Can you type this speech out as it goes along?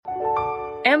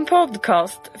En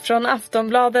podcast från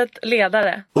Aftonbladet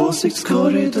Ledare.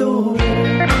 Åsiktskorridoren.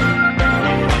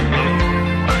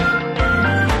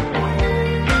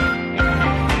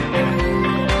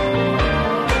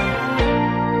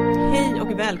 Hej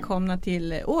och välkomna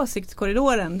till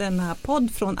Åsiktskorridoren, denna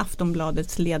podd från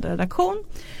Aftonbladets ledarredaktion.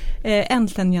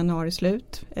 Äntligen januari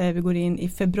slut. Vi går in i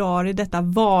februari, detta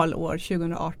valår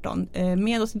 2018.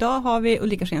 Med oss idag har vi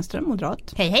Ulrika Schenström,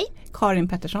 moderat. Hej hej. Karin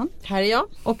Pettersson. Här är jag.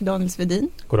 Och Daniel Svedin.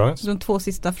 Goddagens. De två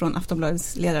sista från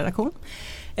Aftonbladets ledarredaktion.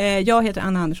 Jag heter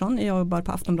Anna Andersson. Jag jobbar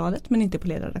på Aftonbladet men inte på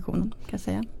ledarredaktionen, kan jag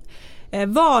säga.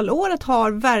 Valåret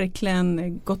har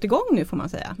verkligen gått igång nu, får man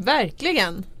säga.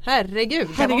 Verkligen. Herregud.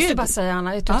 Jag måste bara säga,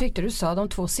 Anna, jag tyckte du sa de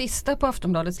två sista på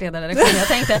Aftonbladets ledarredaktion. Jag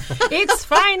tänkte, it's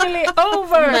finally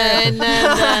over! Nej.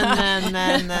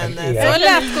 Så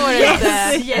lätt går det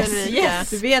inte. Yes.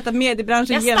 Du vet att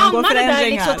mediebranschen genomgår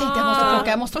förändringar. Liksom,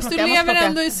 jag måste plocka. Du lever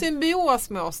ändå i symbios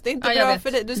med oss. Det är inte bra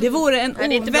för dig. Det vore en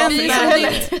oväntad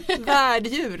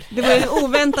värddjur. Det var en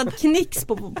oväntad knix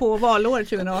på valåret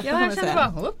 2018. Ja, jag kände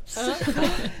bara,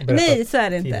 nej, så är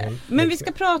det inte. Men vi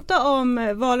ska prata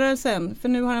om valrörelsen, för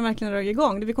nu har den verkligen dragit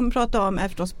igång. Det vi kommer prata om är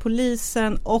förstås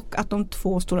polisen och att de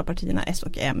två stora partierna S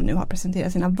och M nu har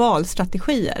presenterat sina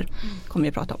valstrategier. Kommer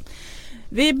vi prata om.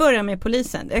 Vi börjar med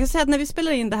polisen. Jag kan säga att när vi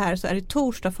spelar in det här så är det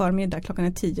torsdag förmiddag, klockan är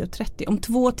 10:30. Om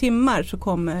 2 timmar så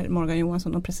kommer Morgan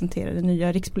Johansson och presentera den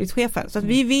nya rikspolischefen. Så att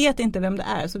vi vet inte vem det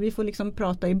är, så vi får liksom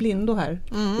prata i blindo här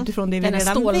utifrån det vi redan vet.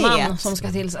 En stålman som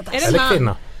ska tillsättas. Eller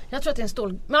kvinna. Jag tror att det är en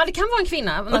stål... Men det kan vara en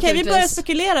kvinna. Okej, vi börjar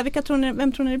spekulera.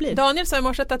 Vem tror ni det blir? Daniel sa i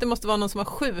morse att det måste vara någon som har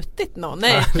skjutit någon.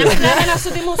 Nej, men alltså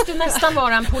det måste ju nästan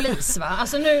vara en polis, va?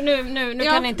 Alltså nu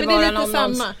kan det inte vara det någon...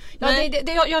 Samma. Ja,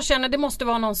 jag känner det måste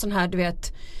vara någon sån här, du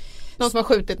vet... Någon som har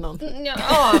skjutit någon.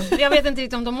 Ja, jag vet inte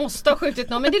riktigt om de måste ha skjutit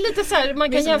någon. Men det är lite så här,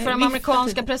 man kan jämföra med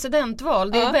amerikanska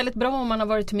presidentval. Det är väldigt bra om man har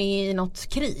varit med i något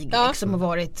krig. Liksom, och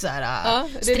varit så här,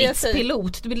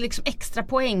 stridspilot. Det blir liksom extra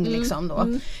poäng liksom då.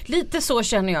 Lite så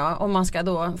känner jag, om man ska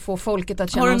då få folket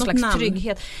att känna någon slags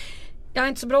trygghet. Jag är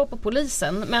inte så bra på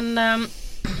polisen, men...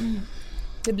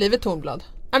 Det blir väl Tornblad.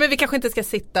 Ja, men vi kanske inte ska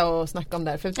sitta och snacka om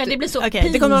det här. För det blir så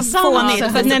det kommer att vara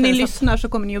fånigt, för när ni lyssnar så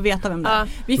kommer ni att veta vem det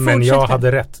är. Men jag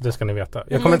hade rätt, det ska ni veta.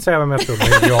 Jag kommer inte säga vem jag tror,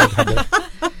 men jag hade rätt.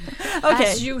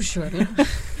 As usual.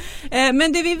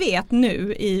 Men det vi vet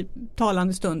nu i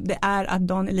talande stund, det är att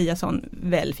Dan Eliasson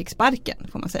väl fick sparken,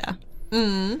 får man säga.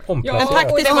 Ja,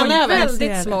 och det var en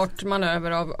väldigt smart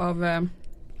manöver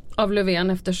av Löfven,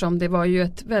 eftersom det var ju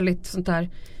ett väldigt sånt här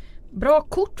bra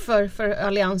kort för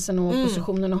alliansen och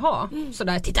oppositionen att ha.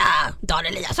 Sådär, titta, Dan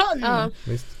Eliasson!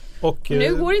 Visst. Och,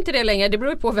 nu går inte det längre, det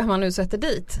beror på vem man nu sätter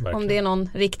dit. Verkligen. Om det är någon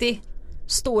riktig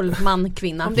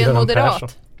stålman-kvinna. Om det är en moderat. Persson.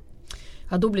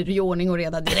 Ja, då blir det ju ordning och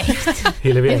reda direkt.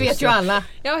 Det vet ju alla.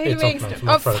 Ja, Hillevi Engström.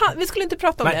 Vi skulle inte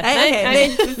prata om det.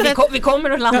 Nej. Vi kommer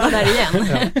att landa där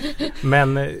igen.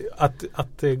 Men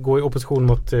att gå i opposition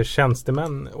mot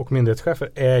tjänstemän och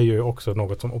myndighetschefer är ju också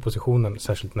något som oppositionen,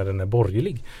 särskilt när den är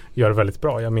borgerlig, gör väldigt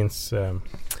bra. Jag minns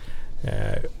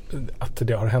att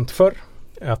det har hänt förr.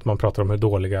 Att man pratar om hur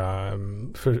dåliga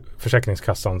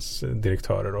Försäkringskassans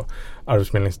direktörer och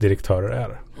arbetsförmedlingsdirektörer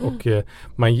är. Och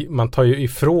man tar ju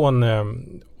ifrån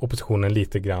oppositionen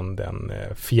lite grann den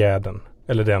fjädern,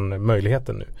 eller den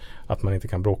möjligheten nu, att man inte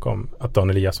kan bråka om att Dan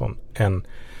Eliasson, en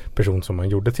person som man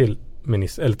gjorde till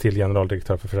till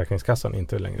generaldirektör för Försäkringskassan,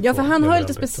 inte längre. Ja, för han har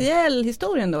lite speciell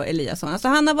historia då, Eliasson. Alltså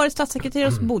han har varit statssekreterare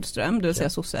hos Bodström, det vill säga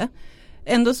sosse.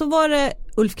 Ändå så var det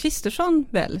Ulf Kristersson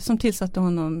väl som tillsatte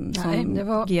honom som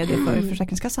GD för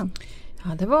Försäkringskassan. Ja,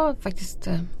 det var faktiskt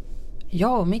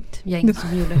jag och mitt gäng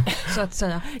som gjorde, så att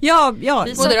säga. Ja.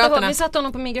 Vi satte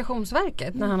honom på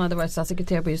Migrationsverket när han hade varit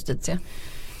statssekreterare på Justitia.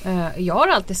 Jag har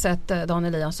alltid sett Dan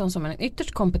Eliasson som en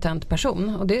ytterst kompetent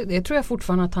person, och det tror jag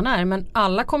fortfarande att han är, men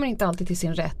alla kommer inte alltid till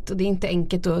sin rätt, och det är inte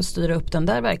enkelt att styra upp den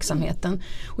där verksamheten.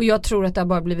 Och jag tror att det har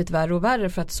bara blivit värre och värre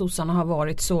för att sossarna har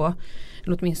varit så,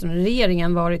 eller åtminstone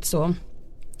regeringen varit så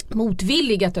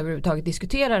motvilliga att överhuvudtaget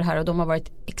diskutera det här, och de har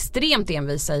varit extremt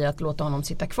envisa i att låta honom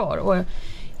sitta kvar. Och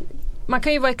man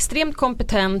kan ju vara extremt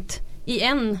kompetent i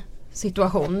en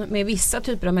situation med vissa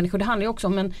typer av människor. Det handlar ju också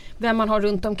om vem man har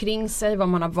runt omkring sig, vad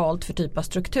man har valt för typ av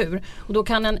struktur. Och då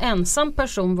kan en ensam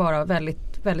person vara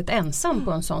väldigt, väldigt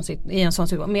ensam i en sån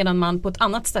situation, medan man på ett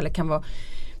annat ställe kan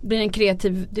blir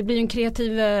en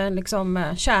kreativ liksom,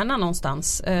 kärna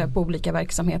någonstans på olika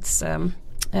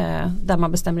där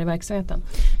man bestämmer i verksamheten.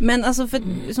 Men alltså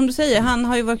som du säger, han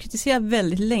har ju varit kritiserad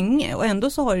väldigt länge och ändå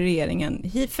så har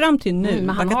regeringen fram till nu men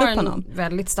han backat har upp honom. En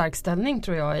väldigt stark ställning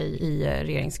tror jag i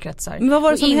regeringskretsar. Men vad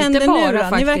var det som hände nu då?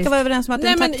 Faktiskt... Ni verkar vara överens om att det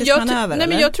är en taktisk manöver. Nej,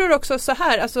 men jag tror också så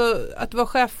här, alltså, att vara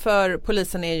chef för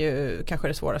polisen är ju kanske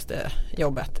det svåraste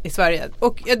jobbet i Sverige.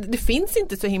 Och det finns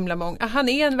inte så himla många. Han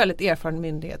är en väldigt erfaren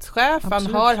myndighetschef. Absolut.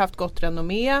 Han har haft gott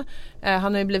renommé.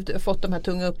 Han har ju fått de här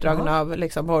tunga uppdragen av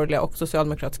liksom borgerliga och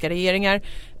socialdemokratiska regeringar.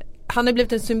 Han har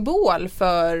blivit en symbol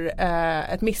för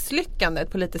ett misslyckande,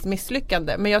 ett politiskt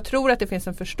misslyckande. Men jag tror att det finns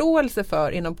en förståelse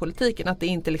för inom politiken att det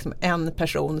inte är liksom en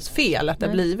persons fel att det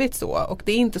har blivit så. Och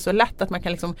det är inte så lätt att man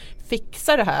kan liksom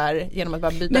fixa det här genom att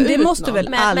bara byta ut någon. Men det måste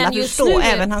väl alla förstå, nu,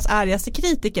 även hans argaste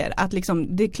kritiker, att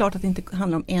liksom, det är klart att det inte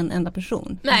handlar om en enda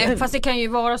person. Nej, fast det kan ju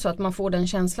vara så att man får den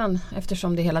känslan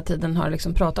eftersom det hela tiden har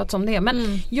liksom pratats om det.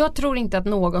 Men jag tror inte att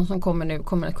någon som kommer nu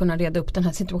kommer att kunna reda upp den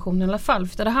här situationen i alla fall.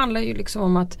 För det handlar ju liksom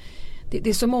om att det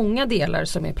är så många delar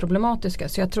som är problematiska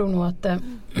så jag tror nog att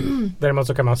däremot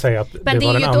så kan man säga att men det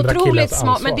var den andra killens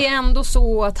ansvar. Men det är ändå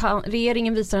så att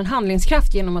regeringen visar en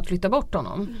handlingskraft genom att flytta bort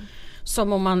honom.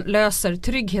 Som om man löser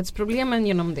trygghetsproblemen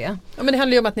genom det. Ja, men det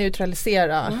handlar ju om att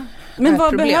neutralisera Men vad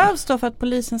problem. behövs då för att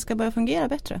polisen ska börja fungera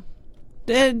bättre?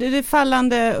 Det är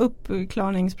fallande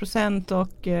uppklarningsprocent och...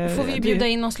 får vi bjuda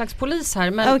in någon slags polis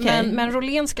här. Men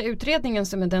Rolénska utredningen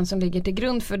som är den som ligger till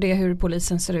grund för det hur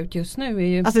polisen ser ut just nu är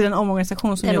ju... Alltså den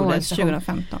omorganisation som gjordes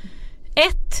 2015.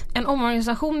 En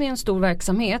omorganisation i en stor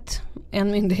verksamhet,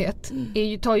 en myndighet,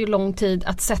 tar ju lång tid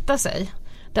att sätta sig.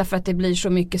 Därför att det blir så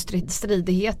mycket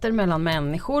stridigheter mellan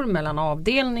människor, mellan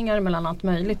avdelningar, mellan allt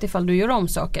möjligt ifall du gör om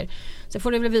saker. Så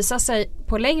får det väl visa sig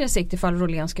på längre sikt ifall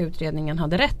Rolénska utredningen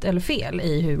hade rätt eller fel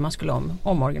i hur man skulle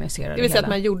omorganisera det vill säga att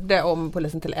man gjorde om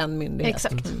polisen till en myndighet.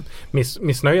 Exakt.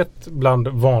 Missnöjet bland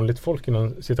vanligt folk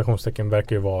inom citationstecken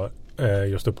verkar ju vara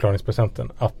just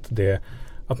uppklaringsprocenten.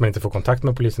 Att man inte får kontakt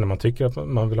med polisen när man tycker att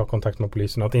man vill ha kontakt med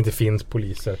polisen. Att det inte finns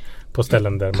poliser på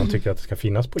ställen där man tycker att det ska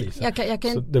finnas poliser.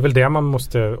 Så det är väl det man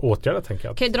måste åtgärda, tänker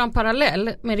jag. Kan jag dra en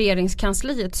parallell med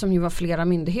regeringskansliet som ju var flera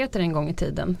myndigheter en gång i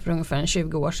tiden för ungefär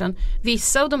 20 år sedan.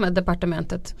 Vissa av de här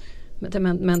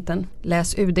departementen,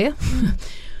 läs UD,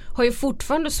 har ju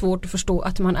fortfarande svårt att förstå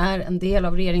att man är en del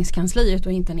av regeringskansliet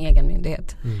och inte en egen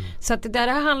myndighet. Så att det där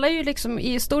handlar ju liksom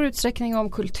i stor utsträckning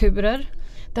om kulturer.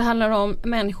 Det handlar om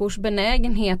människors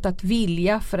benägenhet att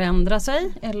vilja förändra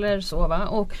sig eller så,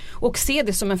 va? Och se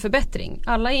det som en förbättring.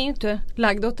 Alla är ju inte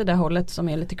lagda åt det där hållet som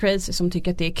är lite crazy, som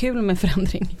tycker att det är kul med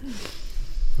förändring.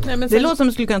 Nej, men det låter som att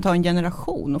det skulle kunna ta en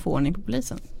generation att få ordning på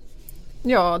polisen.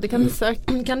 Ja, det kan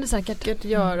det säkert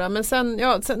göra. Men sen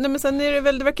är det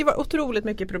väl, det verkar vara otroligt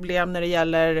mycket problem när det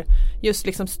gäller just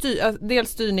liksom dels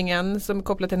styrningen som är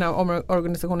kopplat till den här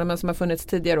organisationen men som har funnits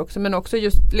tidigare också, men också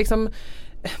just liksom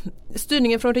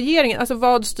styrningen från regeringen, alltså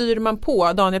vad styr man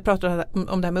på? Daniel pratar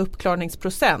om det här med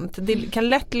uppklarningsprocent. Det kan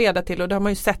lätt leda till, och det har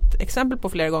man ju sett exempel på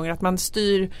flera gånger, att man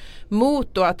styr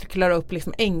mot då att klara upp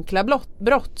liksom enkla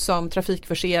brott som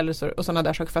trafikförseelser och sådana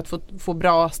där saker för att få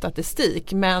bra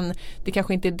statistik. Men det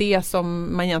kanske inte är det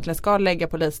som man egentligen ska lägga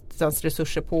polisens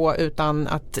resurser på, utan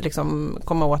att liksom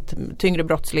komma åt tyngre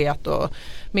brottslighet och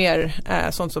mer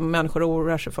sånt som människor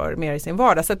oroar sig för mer i sin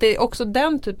vardag. Så att det är också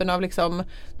den typen av liksom,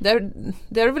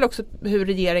 det är väl också hur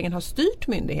regeringen har styrt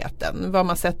myndigheten. Vad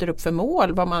man sätter upp för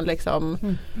mål,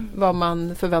 vad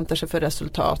man förväntar sig för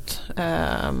resultat.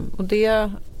 Och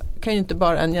det kan ju inte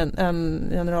bara en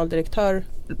generaldirektör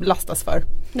lastas för.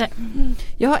 Nej.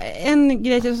 Jag har en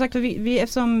grej, som sagt,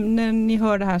 eftersom när ni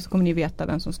hör det här så kommer ni veta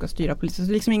vem som ska styra polisen. Så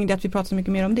det är liksom ingen idé att vi pratar så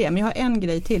mycket mer om det. Men jag har en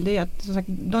grej till, det är att som sagt,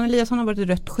 Daniel Eliasson har varit ett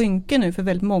rött skynke nu för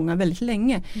väldigt många, väldigt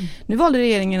länge. Nu valde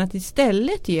regeringen att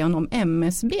istället ge honom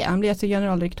MSB. Han blir alltså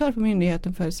generaldirektör på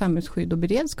Myndigheten för samhällsskydd och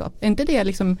beredskap. Är inte det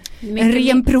liksom en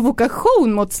ren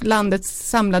provokation mot landets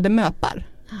samlade möpar?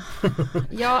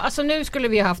 Ja, alltså nu skulle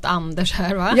vi ha haft Anders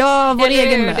här, va? Ja, vår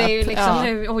egen möp. Det är ju liksom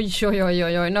nu,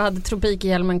 oj, nu hade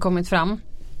tropikhjälmen kommit fram.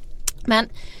 Men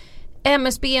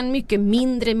MSB är en mycket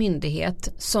mindre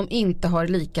myndighet som inte har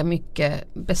lika mycket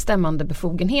bestämmande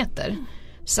befogenheter.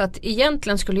 Så att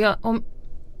egentligen skulle jag, om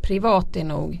privat är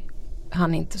nog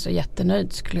han inte så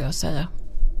jättenöjd, skulle jag säga.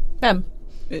 Vem?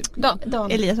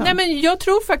 Dan Eliasson. Nej, men jag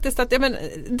tror faktiskt att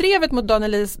drevet mot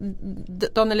Daniel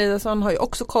Eliasson har ju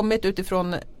också kommit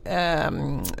utifrån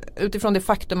utifrån det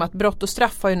faktum att brott och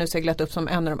straff har ju nu seglat upp som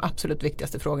en av de absolut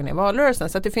viktigaste frågorna i valrörelsen.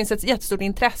 Så att det finns ett jättestort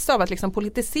intresse av att liksom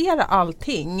politisera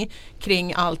allting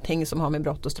kring allting som har med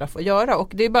brott och straff att göra.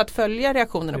 Och det är bara att följa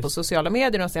reaktionerna på sociala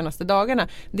medier de senaste dagarna.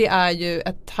 Det är ju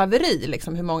ett haveri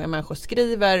liksom, hur många människor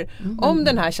skriver om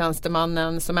den här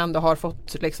tjänstemannen som ändå har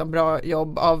fått liksom, bra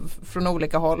jobb från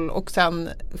olika håll. Och sen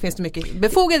finns det mycket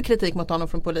befogad kritik mot honom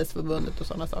från Polisförbundet och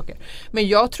sådana saker. Men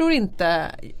jag tror inte...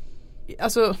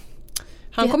 Alltså,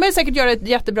 han kommer säkert göra ett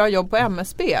jättebra jobb på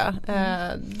MSB.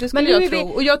 Det skulle jag tro.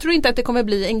 Och jag tror inte att det kommer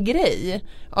bli en grej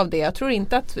av det. Jag tror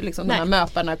inte att liksom, de här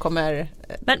möparna kommer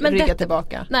rygga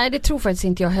tillbaka. Nej, det tror faktiskt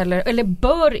inte jag heller. Eller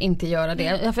bör inte göra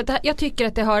det. För jag tycker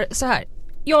att det har så här.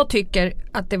 Jag tycker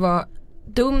att det var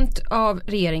dumt av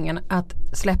regeringen att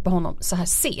släppa honom så här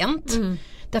sent.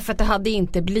 Därför att det hade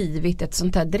inte blivit ett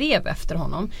sånt här drev efter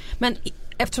honom. Men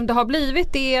eftersom det har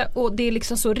blivit det och det är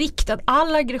liksom så riktat,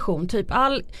 all aggression, typ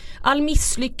all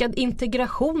misslyckad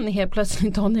integration är helt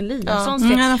plötsligt Dan Eliassons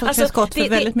fel. Alltså, det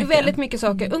är väldigt mycket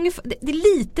saker. Det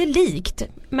är lite likt,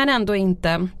 men ändå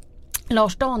inte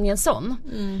Lars Danielsson.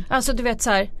 Alltså du vet så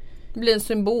här. Det blir en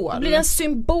symbol. Det blir en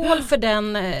symbol för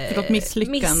den för något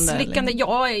misslyckande.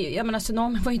 Ja, jag menar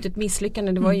tsunamin var ju inte ett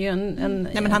misslyckande. Det var ju Nej,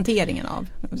 men hanteringen av.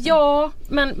 Ja,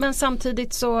 men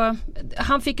samtidigt så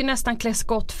han fick ju nästan klä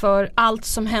skott för allt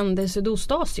som hände i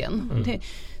Sydostasien.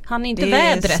 Han är inte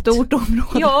vädret. Det är ett stort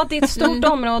område. Ja, det är ett stort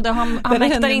område. Han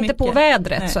mäktar inte mycket på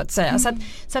vädret så att säga. Så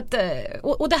att,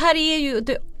 och det här är ju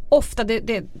ofta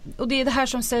och det är det här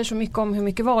som säger så mycket om hur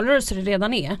mycket valrörelser det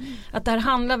redan är. Att det här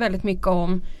handlar väldigt mycket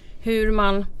om hur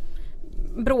man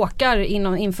bråkar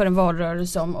inför en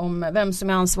valrörelse om vem som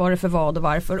är ansvarig för vad och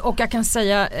varför. Och jag kan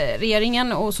säga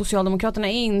regeringen och Socialdemokraterna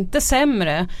är inte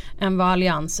sämre än vad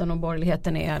alliansen och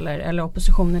borgerligheten är eller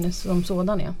oppositionen som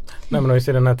sådan är. Nej, men i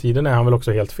den här tiden är han väl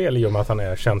också helt fel i och med att han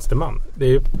är tjänsteman.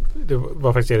 Det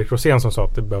var faktiskt Erik Rosén som sa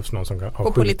att det behövs någon som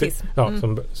har skjutit. Ja,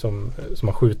 som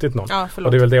har skjutit någon. Ja,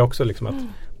 och det är väl det också liksom att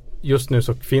just nu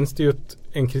så finns det ju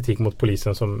en kritik mot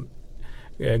polisen som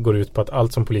går ut på att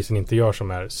allt som polisen inte gör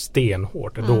som är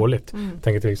stenhårt är dåligt.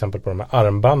 Tänker till exempel på de här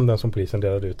armbanden som polisen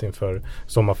delade ut inför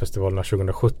sommarfestivalerna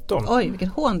 2017. Oj, vilket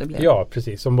hån det blev. Ja,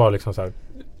 precis. Som var liksom så här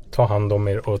ta hand om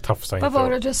er och tafsa inför. Vad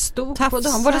var det stod på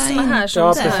dem? Var det såna här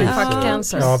som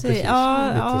fackcancer? Ja, precis.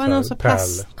 Ja, någon så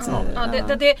plast.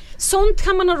 Sånt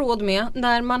kan man ha råd med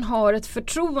när man har ett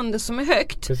förtroende som är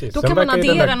högt. Precis. Då kan man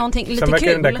addera någonting lite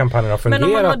kul. Men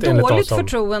om man har dåligt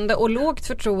förtroende och lågt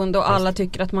förtroende och alla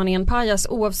tycker att man är en pajas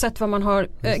oavsett vad man har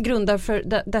grundar för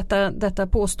detta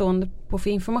påstående på för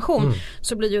information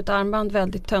så blir ju ett armband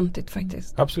väldigt töntigt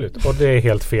faktiskt. Absolut. Och det är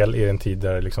helt fel i en tid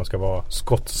där det liksom ska vara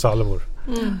skottsalvor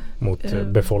mot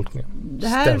befolkningen.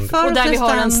 Och där vi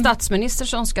har en statsminister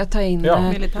som ska ta in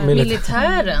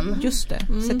militären. Just det.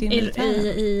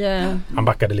 Han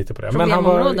backade lite på det. Men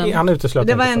han uteslöt.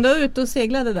 Det var ändå ute och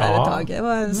seglade där ett tag. Det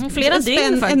var flera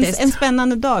dygn faktiskt. En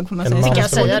spännande dag får man säga. Fick jag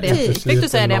säga det? Fick du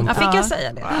säga det? Ja, fick jag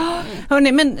säga det?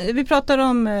 Hörrni, men vi pratar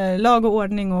om lag och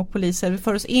ordning och poliser. Vi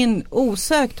får oss in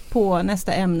osökt på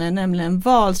nästa ämne, nämligen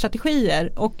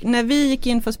valstrategier. Och när vi gick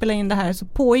in för att spela in det här så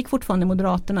pågick fortfarande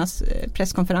Moderaternas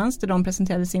presskonferens där de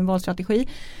presenterade sin valstrategi.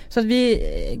 Så att vi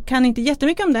kan inte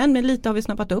jättemycket om den, men lite har vi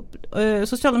snappat upp.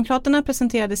 Socialdemokraterna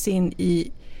presenterade sin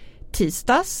i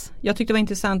tisdags. Jag tyckte det var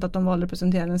intressant att de valde att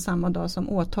presentera den samma dag som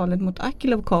åtalet mot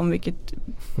Akilov kom, vilket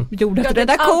gjorde att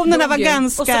redaktionerna var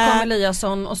ganska... Och så kom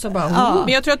Eliasson och så bara...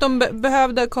 Men jag tror att de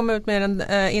behövde komma ut med den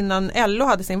innan LO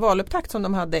hade sin valupptakt som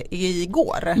de hade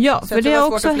igår. Ja, så för det har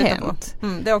också hänt.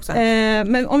 Det har också hänt.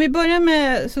 Men om vi börjar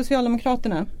med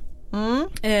Socialdemokraterna.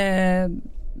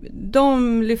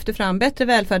 De lyfter fram bättre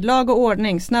välfärd, lag och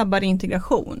ordning, snabbare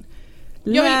integration.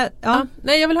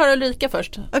 Nej, jag vill höra Ulrika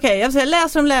först. Okej, jag vill säga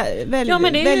läs om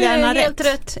men det är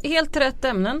rätt. Helt rätt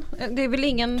ämnen. Det är väl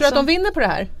ingen Tror du att de vinner på det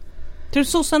här? Tror du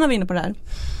sossarna vinner på det här?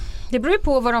 Det beror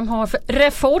på vad de har för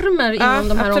reformer inom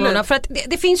de här områdena. För att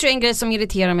det finns ju en grej som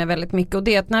irriterar mig väldigt mycket och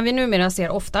det är att när vi numera ser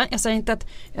ofta, jag säger inte att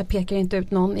jag pekar inte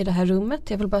ut någon i det här rummet,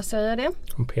 jag vill bara säga det.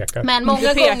 Hon pekar. Men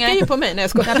många gånger ju på mig när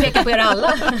jag pekar på er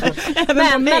alla.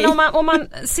 men om man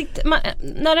sitter,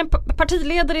 när en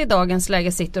partiledare i dagens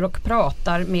läge sitter och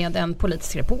pratar med en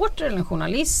politisk reporter eller en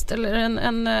journalist eller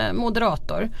en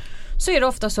moderator så är det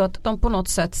ofta så att de på något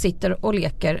sätt sitter och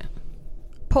leker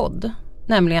podd.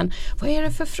 Nämligen, vad är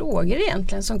det för frågor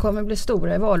egentligen som kommer bli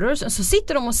stora i valrörelsen? Så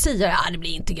sitter de och säger, det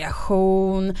blir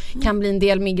integration, kan bli en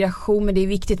del migration, men det är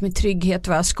viktigt med trygghet,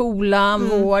 skolan,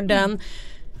 vården.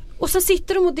 Och så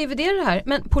sitter de och dividerar det här.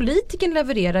 Men politiken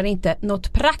levererar inte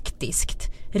något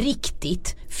praktiskt,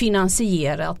 riktigt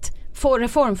finansierat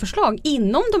reformförslag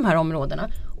inom de här områdena.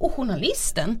 Och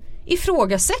journalisten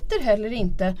ifrågasätter heller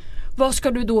inte vad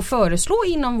ska du då föreslå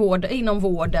inom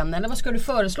vården eller vad ska du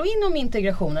föreslå inom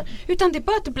integrationen, utan det är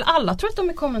bara att alla tror att de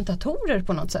är kommentatorer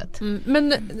på något sätt.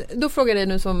 Men då frågar jag dig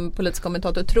nu som politisk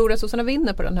kommentator, tror du att sossarna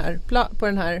vinner på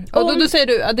den här? Och då säger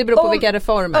du att det beror på vilka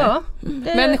reformer. Ja,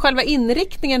 men själva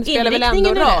inriktningen spelar väl ändå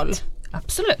roll? Rätt.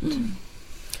 Absolut.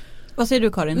 Vad säger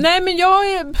du, Karin? Nej, men jag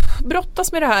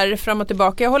brottas med det här fram och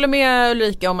tillbaka. Jag håller med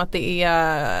Ulrika om att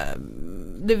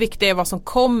det viktiga är vad som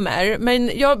kommer.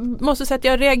 Men jag måste säga att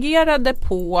jag reagerade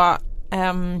på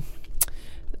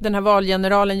den här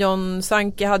valgeneralen John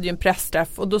Sanke hade ju en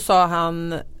pressträff och då sa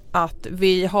han att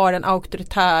vi har en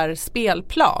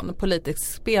auktoritär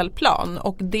politisk spelplan,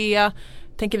 och det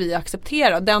tänker vi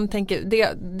acceptera.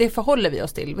 Det förhåller vi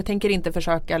oss till. Vi tänker inte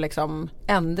försöka liksom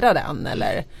ändra den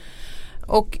eller...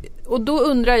 Och då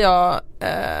undrar jag,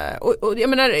 och jag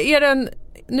menar,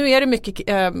 nu är det mycket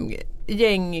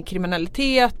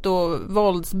gängkriminalitet och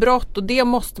våldsbrott, och det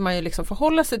måste man ju liksom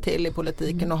förhålla sig till i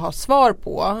politiken och ha svar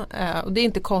på. Och det är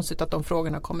inte konstigt att de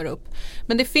frågorna kommer upp.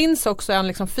 Men det finns också en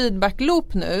liksom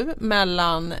feedback-loop nu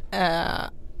mellan,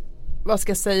 vad ska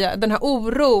jag säga, den här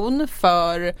oron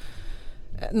för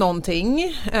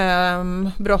någonting,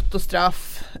 brott och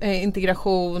straff,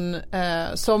 integration,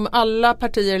 som alla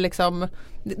partier liksom,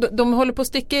 de håller på att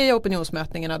sticka i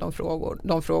opinionsmätningarna,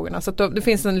 de frågorna, så att det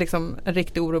finns en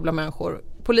riktig oro bland människor.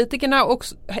 Politikerna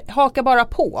också hakar bara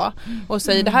på och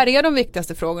säger det här är de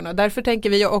viktigaste frågorna, därför tänker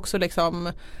vi också liksom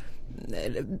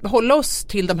hålla oss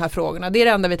till de här frågorna. Det är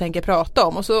det enda vi tänker prata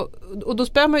om. Och då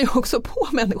spär man ju också på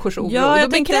människors oro. Ja, jag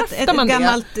då tänkte ett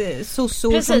gammalt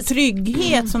sossord som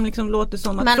trygghet som liksom låter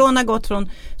som att från har gått från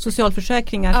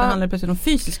socialförsäkringar så handlar det plötsligt om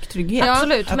fysisk trygghet. Ja,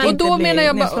 absolut. Men då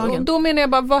menar jag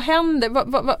bara vad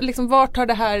händer? Vart tar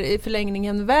det här i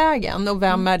förlängningen vägen? Och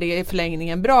vem är det i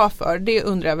förlängningen bra för? Det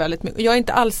undrar jag väldigt mycket. Jag är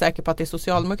inte alls säker på att det är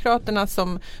Socialdemokraterna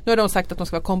som, nu har de sagt att de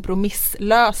ska vara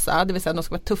kompromisslösa, det vill säga att de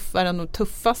ska vara tuffare än de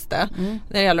tuffaste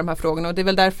när det gäller de här frågorna, och det är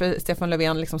väl därför Stefan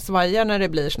Löfven liksom svajar när det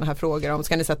blir såna här frågor om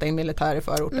ska ni sätta in militär i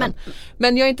förorten.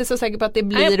 Men jag är inte så säker på att det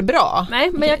blir bra.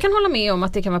 Nej, men jag kan hålla med om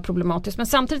att det kan vara problematiskt, men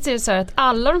samtidigt är det så här att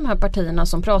alla de här partierna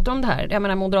som pratar om det här, jag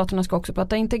menar Moderaterna ska också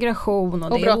prata integration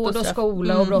och det är vård och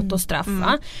skola och brott och straff,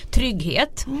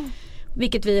 trygghet.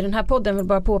 Vilket vi i den här podden vill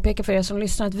bara påpeka för er som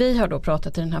lyssnar att vi har då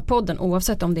pratat i den här podden,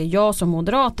 oavsett om det är jag som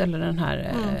moderat eller den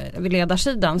här vid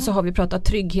ledarsidan, så har vi pratat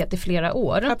trygghet i flera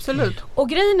år. Absolut. Och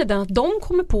grejen är den att de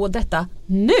kommer på detta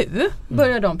nu,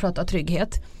 börjar de prata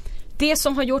trygghet. Det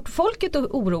som har gjort folket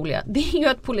oroliga, det är ju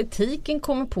att politiken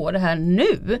kommer på det här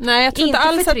nu. Nej, jag tror inte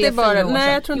alls att det bara...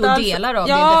 Nej, jag tror inte alls. Delar av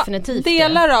det är definitivt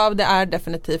delar av det är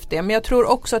definitivt det. Men jag tror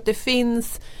också att det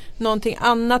finns någonting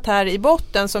annat här i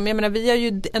botten som, jag menar, vi är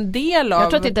ju en del av... Jag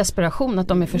tror att det är desperation att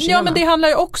de är för sena. Ja, men det handlar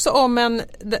ju också om en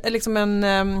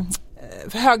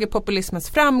högerpopulismens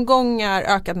framgångar,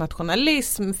 ökad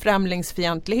nationalism,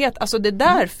 främlingsfientlighet. Alltså det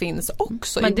där finns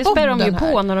också i botten. Men det spär de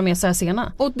ju på när de är så här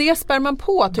sena. Och det spär man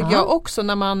på tycker jag också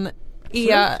när man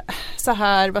är så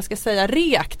här, vad ska jag säga,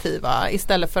 reaktiva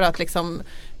istället för att liksom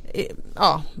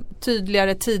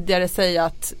tidigare säga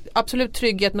att absolut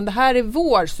trygghet, men det här är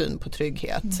vår syn på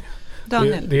trygghet.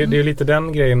 Det är lite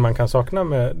den grejen man kan sakna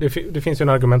med, det finns ju en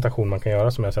argumentation man kan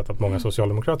göra som jag sett att många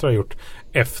socialdemokrater har gjort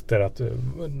efter att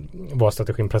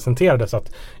valstrategin presenterades,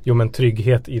 att men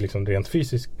trygghet i liksom rent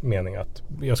fysisk mening, att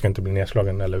jag ska inte bli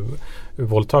nedslagen eller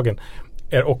våldtagen,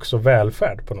 är också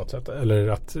välfärd på något sätt, eller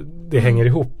att det hänger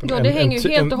ihop. Ja, det hänger ju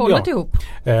helt och hållet ihop.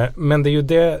 Men det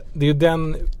är ju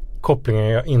den kopplingen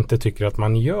jag inte tycker att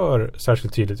man gör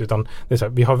särskilt tydligt, utan det är så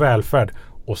här, vi har välfärd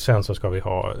och sen så ska vi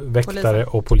ha väktare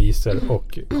och poliser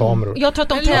och kameror. Jag tror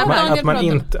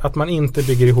att man inte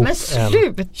bygger ihop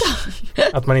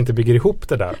att man inte bygger ihop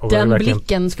det där och den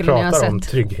blicken skulle pratar jag om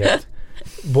trygghet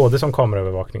både som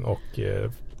kameraövervakning och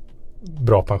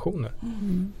bra pensioner.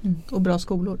 Och bra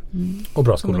skolor. Och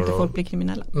bra skolor. Som inte folk blir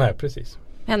kriminella. Nej, precis.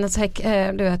 Hennes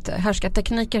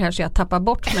härskartekniker här så jag tappar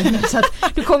bort mig. Så att,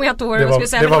 nu kommer jag inte ihåg vad jag skulle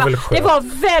säga. Det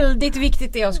var väldigt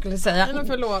viktigt det jag skulle säga.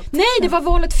 Nej, det var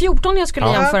valet 14 jag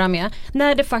skulle jämföra med.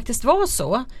 När det faktiskt var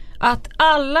så att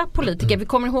alla politiker, vi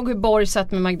kommer ihåg hur Borg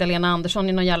satt med Magdalena Andersson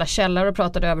i någon jävla källare och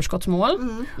pratade överskottsmål.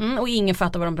 Och ingen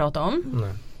fattar vad de pratade om. Nej.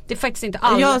 Det är faktiskt inte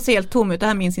alla. Jag ser helt tom ut, det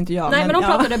här minns inte jag. Nej, men de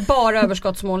pratade bara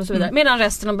överskottsmål och så vidare. Medan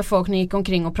resten av befolkningen gick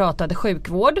omkring och pratade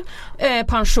sjukvård,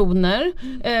 pensioner,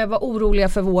 var oroliga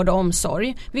för vård och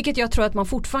omsorg. Vilket jag tror att man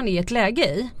fortfarande är i ett läge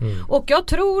i. Och jag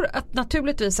tror att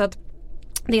naturligtvis att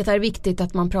det är viktigt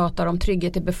att man pratar om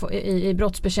trygghet i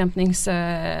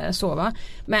brottsbekämpningssova.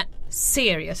 Men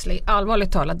seriously,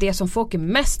 allvarligt talat, det som folk är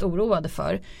mest oroade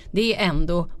för, det är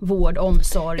ändå vård,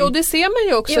 omsorg. Jo, det ser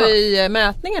man ju också i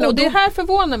mätningarna. Och det här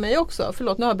förvånar mig också.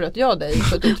 Förlåt, nu avbröt jag dig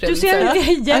på ett otrevligt sätt. Du ser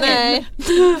det igen. Nej.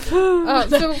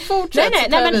 Så fortsätt.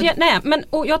 Nej, men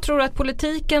och jag tror att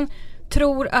politiken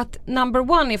tror att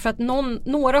number one är för att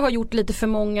några har gjort lite för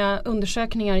många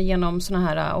undersökningar genom såna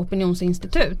här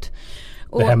opinionsinstitut.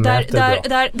 Och det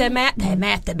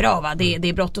mäter bra, va? Det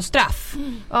är brott och straff.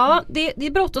 Ja, det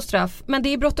är brott och straff. Men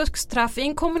det är brott och straff i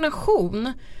en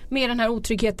kombination med den här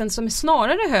otryggheten som är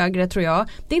snarare högre, tror jag.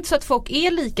 Det är inte så att folk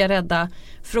är lika rädda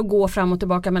för att gå fram och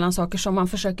tillbaka mellan saker som man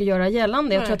försöker göra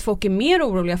gällande. Jag tror att folk är mer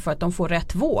oroliga för att de får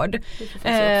rätt vård.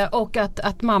 Och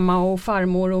att mamma och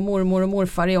farmor och mormor och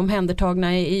morfar är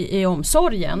omhändertagna i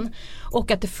omsorgen.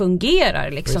 Och att det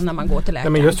fungerar liksom när man går till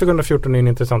läkaren. Nej, men just 2014 är en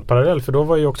intressant parallell, för då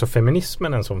var ju också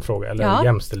feminismen en sån fråga. Eller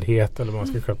jämställdhet eller vad man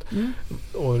ska kalla det.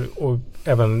 Och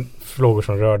även frågor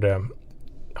som rörde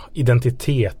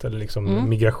identitet eller liksom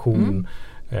migration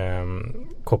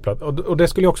kopplat. Och det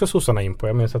skulle ju också sossarna in på.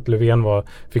 Jag minns att Löfven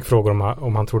fick frågor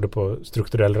om han trodde på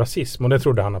strukturell rasism. Och det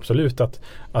trodde han absolut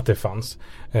att det fanns.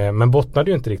 Men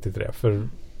bottnade ju inte riktigt det. För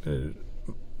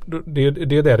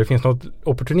det finns något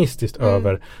opportunistiskt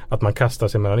över att man kastar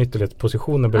sig mellan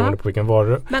ytterlighetspositioner beroende på vilken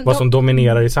vad som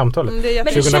dominerar i samtalet.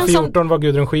 2014 var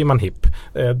Gudrun Schyman hipp.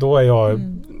 Då är jag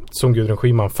som Gudrun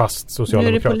Schyman fast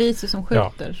socialdemokrat. Nu är det poliser som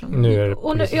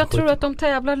skjuter. Jag tror att de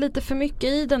tävlar lite för mycket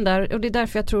i den där, och det är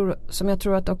därför jag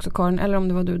tror att också Karin, eller om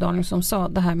det var du Daniel som sa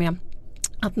det här med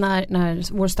att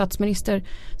när vår statsminister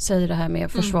säger det här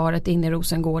med försvaret in i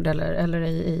Rosengård eller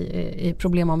i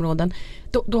problemområden,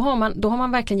 då har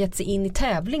man verkligen gett sig in i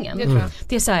tävlingen.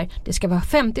 Det är så här, det ska vara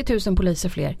 50 000 poliser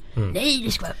fler. Nej,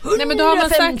 det ska vara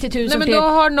 150 000 fler. Men då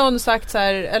har någon sagt så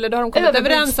här, eller då har de kommit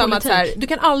överens om att så här,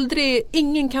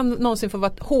 ingen kan någonsin få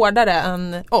vara hårdare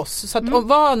än oss. Så att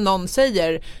vad någon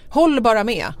säger, håll bara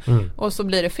med. Och så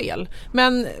blir det fel.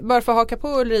 Men bara för att haka på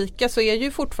Ulrika, så är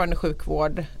ju fortfarande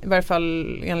sjukvård, i varje fall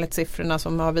enligt siffrorna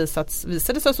som har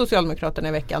visades av Socialdemokraterna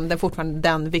i veckan, det är fortfarande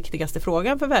den viktigaste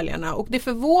frågan för väljarna. Och det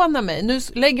förvånar mig. Nu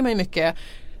lägger man ju mycket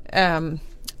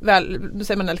då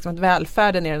säger man liksom att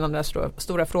välfärden är den andra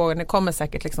stora frågan. Det kommer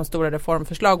säkert liksom stora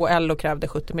reformförslag, och LO krävde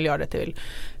 70 miljarder till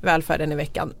välfärden i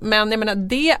veckan. Men jag menar,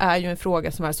 det är ju en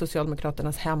fråga som är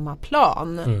Socialdemokraternas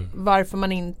hemmaplan. Varför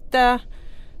man inte...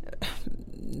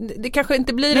 Det kanske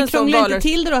inte blir en sån valrörelse. Men krånglar inte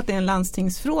till det då att det är en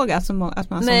landstingsfråga att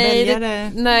man som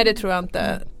väljare... Nej, det tror jag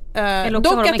inte.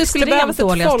 Dock att det skulle behövas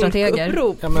ett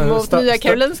folkupprop mot Nya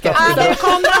Karolinska. Där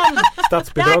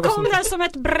kom den som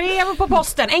ett brev på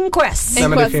posten. NKS. Nej,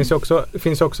 men det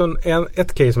finns också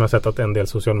ett case som jag sett att en del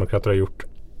socialdemokrater har gjort,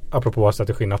 apropå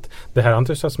strategin, att det här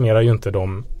entusiasmerar ju inte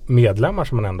de medlemmar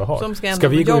som man ändå har. Ska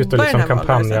vi gå ut och liksom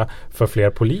kampanja för fler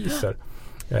poliser?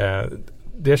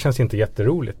 Det känns inte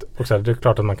jätteroligt. Och så här, det är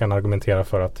klart att man kan argumentera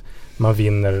för att man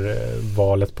vinner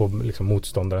valet på liksom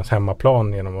motståndarens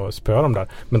hemmaplan genom att spöa dem där.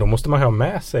 Men då måste man ha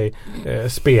med sig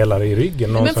spelare i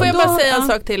ryggen. Men får jag bara säga en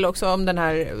sak till också om den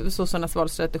här sossarnas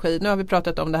valstrategi. Nu har vi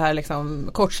pratat om det här liksom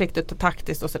kortsiktigt och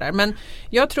taktiskt och sådär. Men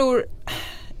jag tror,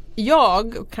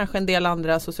 och kanske en del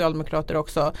andra socialdemokrater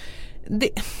också,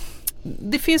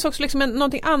 det finns också liksom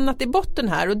någonting annat i botten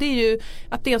här, och det är ju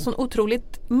att det är en sån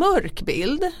otroligt mörk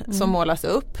bild som målas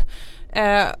upp.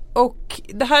 Och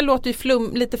det här låter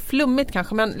ju lite flummigt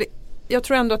kanske, men jag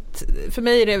tror ändå att för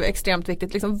mig är det extremt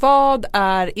viktigt. Liksom, vad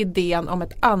är idén om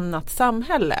ett annat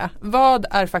samhälle? Vad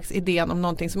är faktiskt idén om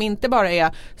någonting som inte bara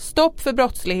är stopp för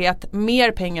brottslighet,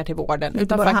 mer pengar till vården?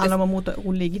 Utan bara handlar om att mota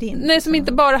Olle Grind. Nej, som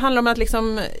inte bara handlar om att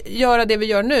liksom göra det vi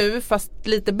gör nu fast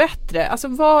lite bättre. Alltså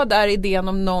vad är idén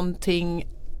om någonting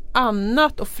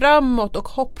annat och framåt och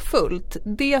hoppfullt?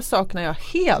 Det saknar jag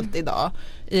helt idag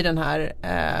i den här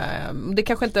det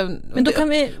kanske inte, men då kan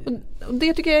vi, och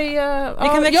det tycker jag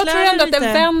är jag tror ändå att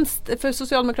den vänster, för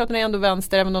Socialdemokraterna är ändå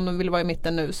vänster även om de vill vara i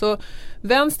mitten nu, så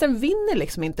vänstern vinner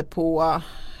liksom inte på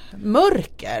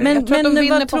mörker. Men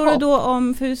vad tror du då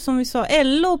om, för som vi sa,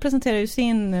 LO presenterar ju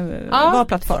sin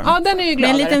valplattform. Ja, den är ju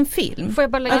gladare. Med en liten film. Får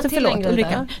jag bara lägga till en grej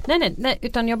där? Nej,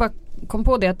 utan jag bara kom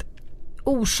på det att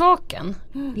orsaken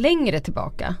längre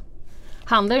tillbaka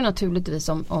handlar ju naturligtvis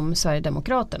om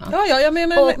Sverigedemokraterna. Jag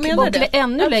menar och det.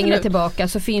 Ännu längre tillbaka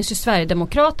så finns ju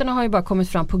Sverigedemokraterna har ju bara kommit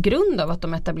fram på grund av att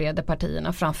de etablerade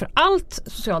partierna, framförallt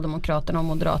Socialdemokraterna och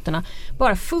Moderaterna,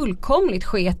 bara fullkomligt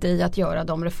sket i att göra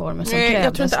de reformer som krävdes.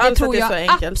 Jag tror inte alls att det är så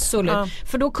enkelt. Absolut. Ja.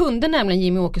 För då kunde nämligen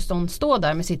Jimmy Åkesson stå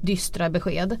där med sitt dystra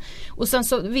besked. Och sen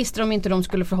så visste de inte de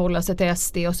skulle förhålla sig till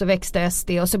SD och så växte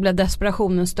SD och så blev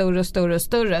desperationen större och större och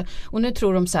större. Och nu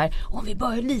tror de så här, om vi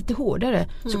bara är lite hårdare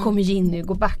så kommer Ginny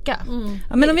gå backa.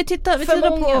 Ja, men om vi tittar på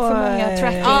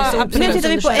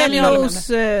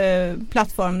LOs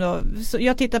plattform då. Så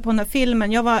jag tittar på den här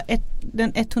filmen. Jag var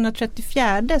den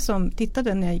 134 som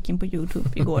tittade när jag gick in på YouTube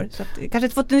igår. Så att, kanske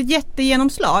inte fått ett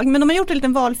jättegenomslag, men de har gjort en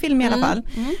liten valfilm i alla fall.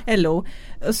 LO.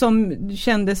 Som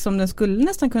kändes som den skulle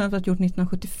nästan kunna ha varit gjort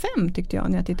 1975 tyckte jag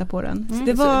när jag tittade på den. Så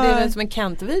det är väl som en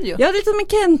Kent-video? Ja, det är som en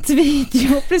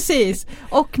Kent-video, precis.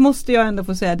 Och måste jag ändå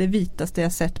få säga det vitaste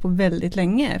jag sett på väldigt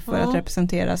länge för att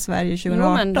representera Sverige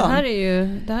 2018. Jo, men det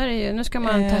här är ju nu ska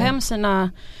man ta hem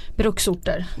sina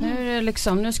bruksorter. Nu är det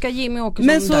liksom, nu ska Jimmy Åkesson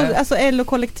men så alltså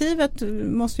LO-kollektivet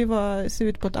måste ju se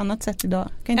ut på ett annat sätt idag.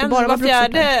 Kan inte bara vara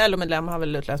fjärde LO-medlem har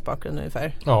väl utländsk bakgrund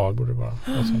ungefär. Ja, det borde vara.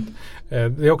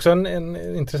 Det är också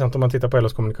en intressant om man tittar på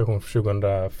LOs kommunikation för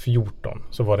 2014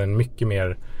 så var den mycket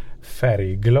mer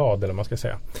färgglad eller man ska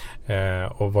säga.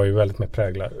 Och var ju väldigt mer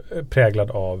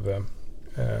präglad av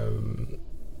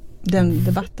den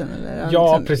debatten eller?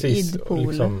 Ja, liksom precis.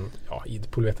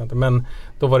 Idpool vet jag inte. Men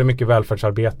då var det mycket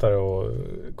välfärdsarbetare och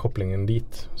kopplingen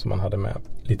dit som man hade med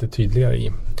lite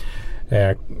tydligare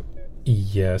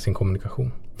i sin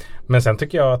kommunikation. Men sen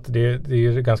tycker jag att det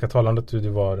är ganska talande att du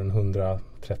var den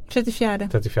 134.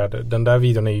 Den där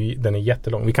videon den är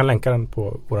jättelång. Vi kan länka den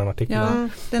på vår artikel. Ja,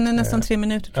 den är nästan 3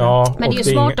 minuter tror jag. Ja, men det är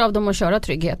smart av dem att köra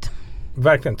trygghet.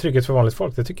 Verkligen, trygghet för vanligt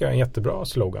folk. Det tycker jag är en jättebra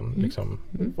slogan. Liksom.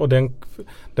 Och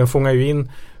den fångar ju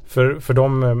in för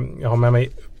dem, jag har med mig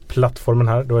plattformen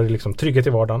här, då är det liksom trygghet i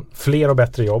vardagen, fler och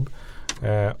bättre jobb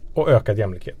och ökad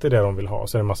jämlikhet. Det är det de vill ha.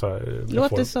 Så är det en massa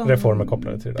reformer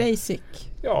kopplade till det. Basic.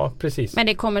 Ja, precis.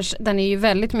 Men den är ju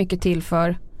väldigt mycket till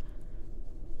för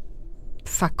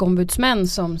fackombudsmän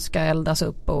som ska eldas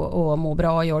upp och må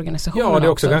bra i organisationen. Ja, det är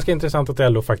också ganska intressant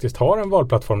att LO faktiskt har en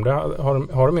valplattform. Det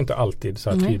har de inte alltid så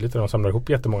här tydligt. De samlar ihop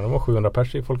jättemånga. De var 700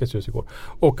 pers i Folkets hus igår.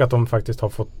 Och att de faktiskt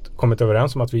har kommit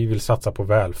överens om att vi vill satsa på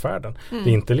välfärden. Det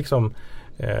är inte liksom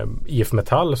IF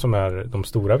Metall som är de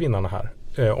stora vinnarna här.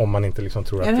 Om man inte liksom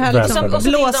tror att det här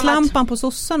liksom blåslampan på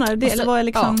sossarna det var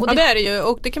liksom ja, det är det ju,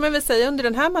 och det kan man väl säga under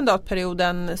den här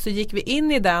mandatperioden så gick vi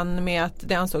in i den med att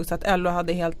det ansågs att LO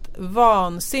hade helt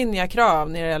vansinniga krav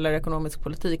när det gäller ekonomisk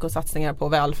politik och satsningar på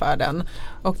välfärden,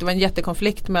 och det var en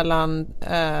jättekonflikt mellan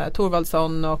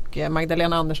Thorvaldsson och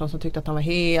Magdalena Andersson som tyckte att han var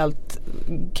helt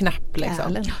knäpp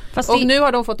liksom. Och nu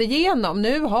har de fått igenom,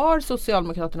 nu har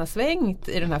Socialdemokraterna svängt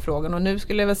i den här frågan, och nu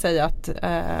skulle jag väl säga att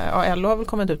LO har väl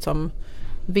kommit ut som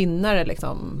vinnare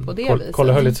liksom på det viset.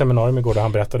 Kolla höll ett seminarium igår där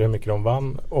han berättade hur mycket de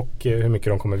vann och hur mycket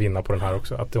de kommer vinna på den här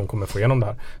också, att de kommer få igenom det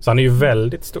här. Så han är ju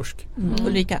väldigt stursk.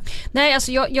 Ulrika? Nej,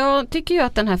 alltså jag tycker ju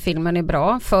att den här filmen är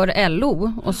bra för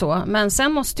LO och så, men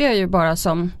sen måste jag ju bara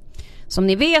som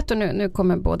ni vet, och nu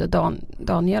kommer både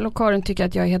Daniel och Karin tycka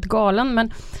att jag är helt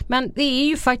galen, men det är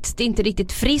ju faktiskt inte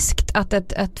riktigt friskt att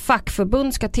ett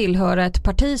fackförbund ska tillhöra ett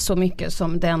parti så mycket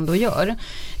som det ändå gör.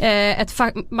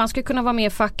 Man ska kunna vara med i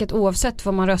facket oavsett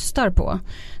vad man röstar på.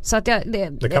 Så att det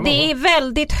är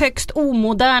väldigt högst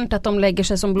omodernt att de lägger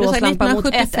sig som blåslampa mot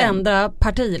ett enda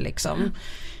parti liksom.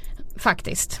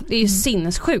 Faktiskt. Det är ju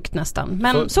sinnessjukt nästan.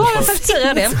 Men så har jag faktiskt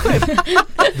säga det.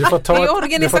 Du får ta det är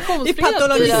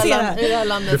organisationsfrihet i det här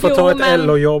landet. Du får ta ett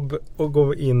LO-jobb och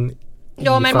gå in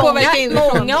ja, men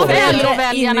många av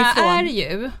LO-väljarna är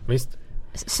ju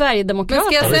Sverigedemokrater.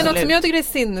 Men ska jag säga något som jag tycker är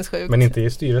sinnessjukt? Men inte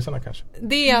i styrelserna kanske.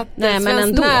 Det är att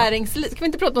svenskt näringsliv. Ska vi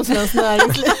inte prata om svenskt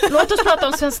näringsliv? Låt oss prata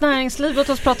om svenskt näringsliv. Låt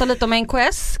oss prata lite om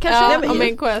NKS kanske. Ja, om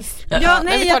NKS. Ja,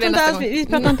 nej, vi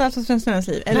pratar inte alls om svenskt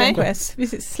näringsliv. Eller NKS. Vi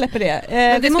släpper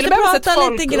det. Vi måste prata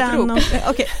lite grann om...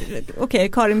 Okej,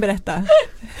 Karin, berätta.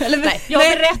 Nej, jag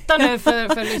berättar nu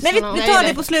för lyssnarna. Nej, vi tar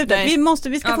det på slutet.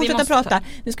 Vi ska fortsätta prata.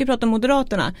 Nu ska vi prata om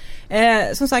Moderaterna.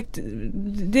 Som sagt,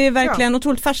 det är verkligen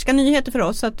otroligt färska nyheter för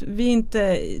oss, så att vi inte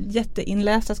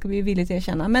jätteinlästa, ska vi villigt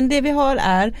erkänna. Men det vi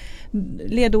har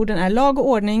ledorden är lag och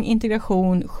ordning,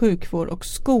 integration, sjukvård och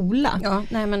skola. Ja,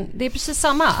 nej, men det är precis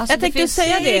samma. Alltså, jag tänkte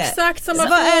säga det. Exakt samma.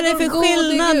 Vad är det för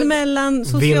skillnad mellan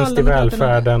Socialdemokraterna? Vinst i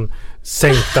välfärden,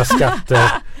 sänkta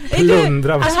skatter,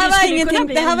 plundra. Det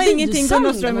här var ingenting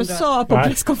Gunnar Strömmer sa på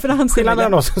presskonferensen. Skillnaden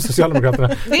mellan oss och Socialdemokraterna.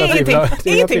 Det är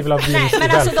ingenting. Nej,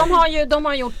 men alltså de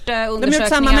har gjort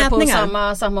undersökningar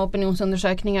på samma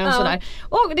opinionsundersökningar och sådär.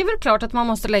 Och det är väl klart att man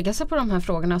måste lägga sig på de här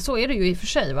frågorna. Så är det ju i och för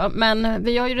sig, va? Men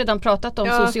vi har ju redan pratat om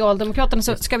Socialdemokraterna,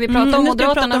 så ska vi prata om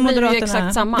Moderaterna blir det ju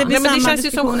exakt samma. Det känns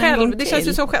ju som själv. Det känns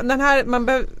ju som själv. Det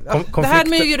här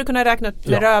med ju kunna räkna ut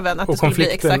med röven att det skulle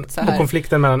bli exakt så här. Och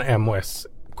konflikten mellan M och S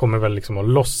kommer väl liksom att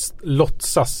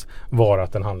låtsas vara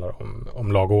att den handlar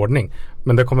om lag och ordning.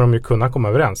 Men det kommer de ju kunna komma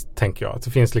överens, tänker jag. Att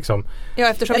det finns liksom... Ja,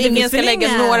 eftersom ingen ska lägga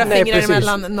några fingrar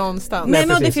emellan någonstans. Nej,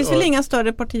 men det finns väl inga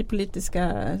större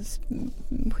partipolitiska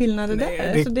skillnader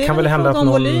där. Det kan väl hända att någon...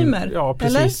 volymer. Ja,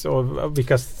 precis. Eller? Och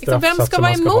vilka straffsatser vem ska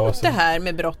vara emot det här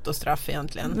med brott och straff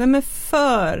egentligen? Vem är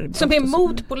för? Som är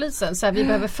emot polisen, så här, vi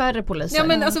behöver färre poliser. Ja,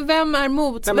 men alltså vem är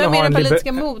mot? Vem är den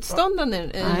politiska motståndaren i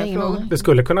den här frågan? Det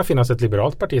skulle kunna finnas ett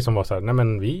liberalt parti som var så här, nej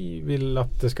men vi vill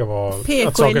att det ska vara...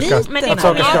 Att saker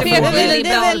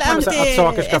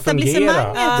ska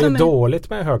fungera. Det är dåligt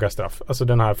med höga straff. Alltså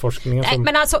den här forskningen som...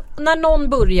 Men alltså när någon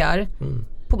börjar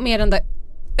med den där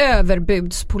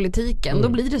överbudspolitiken, då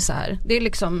blir det så här. Det är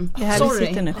liksom sorry.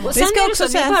 Och sen är det så,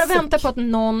 vi bara väntar på att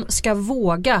någon ska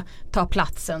våga ta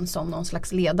platsen som någon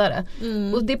slags ledare.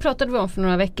 Och det pratade vi om för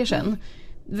några veckor sedan.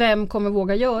 Vem kommer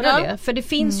våga göra det? För det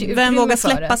finns ju utrymme. Vem vågar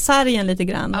släppa sargen lite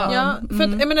grann? Ja, för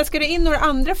att, jag menar, ska det in några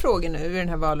andra frågor nu i den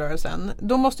här valrörelsen,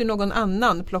 då måste ju någon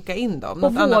annan plocka in dem.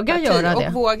 Och våga göra det.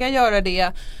 Och våga göra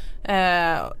det.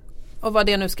 Och vad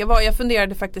det nu ska vara. Jag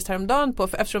funderade faktiskt häromdagen på,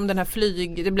 eftersom den här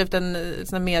det blev en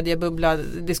sån här mediebubbla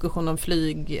diskussion om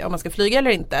flyg, om man ska flyga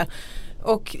eller inte.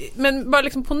 Men bara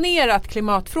liksom ponera att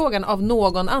klimatfrågan av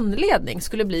någon anledning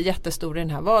skulle bli jättestor i den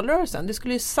här valrörelsen. Det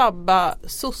skulle ju sabba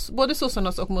både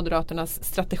sossarnas och Moderaternas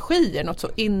strategier något så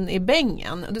in i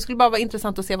bängen. Det skulle bara vara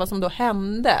intressant att se vad som då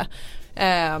hände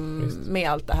med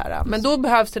allt det här. Men då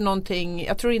behövs det någonting,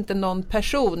 jag tror inte någon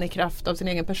person i kraft av sin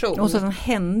egen person. Och så det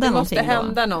måste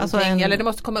hända någonting. Alltså eller det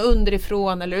måste komma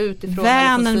underifrån eller utifrån.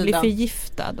 Värnen blir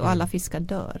förgiftad och alla fiskar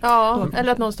dör. Ja,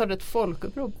 eller att någon startar ett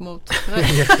folkupprop mot...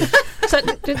 Så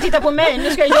du tittar på mig,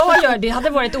 nu ska jag göra det. Hade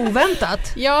varit oväntat.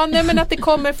 Ja, nej, men att det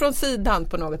kommer från sidan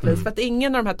på något vis. För att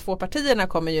ingen av de här två partierna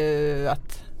kommer ju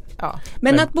att... Ja.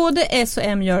 Men att både S och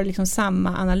M gör liksom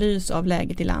samma analys av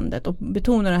läget i landet och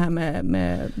betonar det här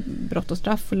med brott och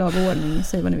straff och lag och ordning,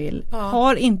 säg vad ni vill. Ja.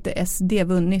 Har inte SD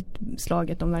vunnit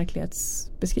slaget om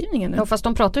verklighetsbeskrivningen nu? Ja, fast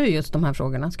de pratar ju just de här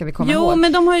frågorna, ska vi komma ihåg. Jo,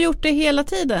 men de har gjort det hela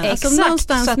tiden. Exakt,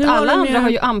 alltså, så att nu alla andra har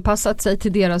ju anpassat sig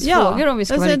till deras frågor, om vi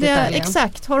ska vara riktigt ärliga.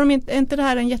 Exakt, är inte det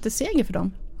här en jätteseger för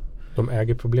dem? De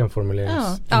äger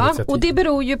problemformuleringar. Ja, och det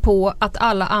beror ju på att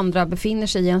alla andra befinner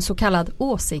sig i en så kallad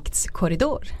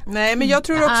åsiktskorridor. Nej, men jag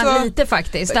tror också... Ja, lite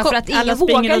faktiskt. Därför att ingen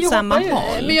vågar ju hoppa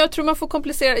ut. Men jag tror man får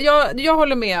komplicera... Jag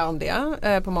håller med om det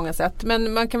på många sätt.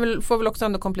 Men man får väl också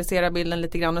ändå komplicera bilden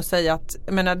lite grann och säga att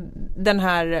den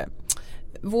här...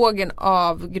 vågen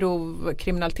av grov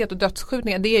kriminalitet och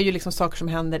dödsskjutningar, det är ju liksom saker som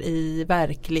händer i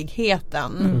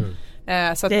verkligheten.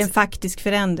 Så det är en faktisk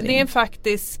förändring. Det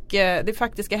är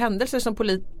faktiska händelser som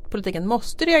politiken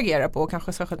måste reagera på,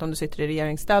 kanske särskilt om du sitter i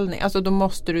regeringsställning. Alltså då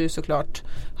måste du såklart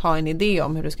ha en idé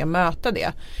om hur du ska möta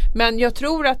det. Men jag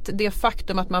tror att det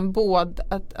faktum att man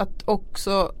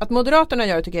att Moderaterna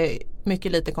gör det tycker jag är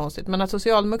mycket lite konstigt, men att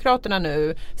Socialdemokraterna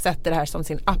nu sätter det här som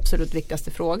sin absolut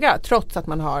viktigaste fråga, trots att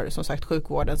man har som sagt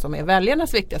sjukvården som är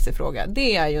väljarnas viktigaste fråga.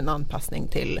 Det är ju en anpassning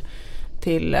till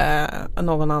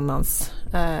någon annans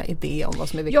idé om vad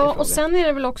som är viktigt. Ja, och sen är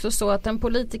det väl också så att en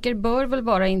politiker bör väl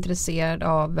vara intresserad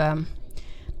av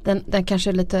den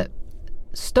kanske lite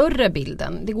större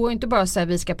bilden. Det går ju inte bara att säga att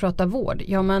vi ska prata vård.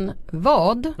 Ja, men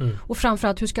vad? Och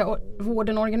framförallt hur ska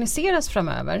vården organiseras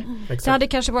framöver? Det hade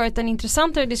kanske varit en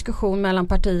intressantare diskussion mellan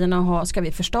partierna. Ska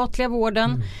vi förstatliga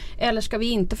vården? Eller ska vi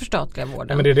inte förstatliga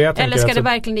vården? Ja, eller ska det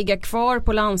verkligen ligga kvar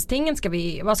på landstingen?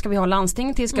 Vad ska vi ha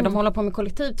landstingen till? Ska de hålla på med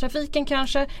kollektivtrafiken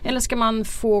kanske? Eller ska man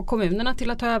få kommunerna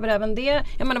till att ta över även det?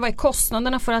 Jag menar, vad är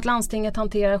kostnaderna för att landstinget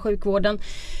hanterar sjukvården?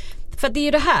 För det är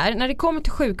ju det här, när det kommer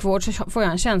till sjukvård så får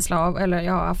jag en känsla av, eller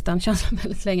jag har haft en känsla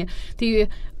väldigt länge, det är ju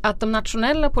att de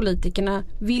nationella politikerna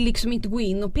vill liksom inte gå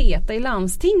in och peta i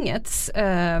landstingets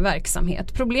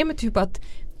verksamhet. Problemet är ju på att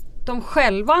de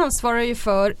själva ansvarar ju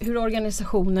för hur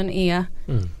organisationen är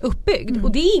uppbyggd.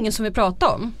 Och det är ingen som vill prata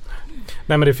om.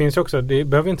 Nej, men det finns ju också, det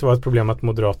behöver inte vara ett problem att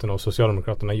Moderaterna och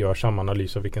Socialdemokraterna gör samma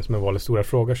analys av vilken som är valets stora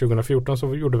fråga. 2014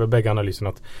 så gjorde väl bägge analysen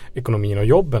att ekonomin och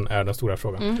jobben är den stora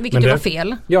frågan. Vilket var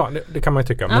fel. Ja, det kan man ju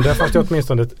tycka. Men där fanns det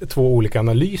åtminstone två olika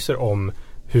analyser om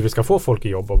hur vi ska få folk i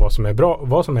jobb och vad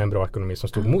som är en bra ekonomi som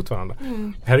stod mot varandra.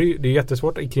 Här är det är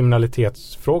jättesvårt i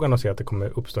kriminalitetsfrågan att se att det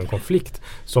kommer uppstå en konflikt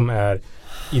som är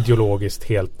ideologiskt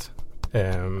helt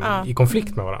i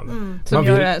konflikt med varandra.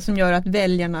 Som gör att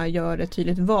väljarna gör ett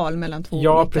tydligt val mellan två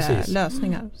olika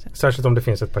lösningar. Särskilt om det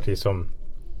finns ett parti som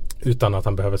utan att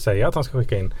han behöver säga att han ska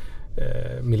skicka in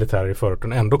militärer i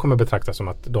förorten ändå kommer betraktas som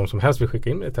att de som helst vill skicka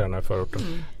in militärerna i förorten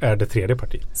är det tredje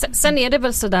partiet. Sen är det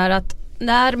väl sådär att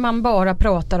när man bara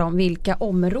pratar om vilka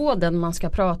områden man ska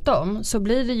prata om så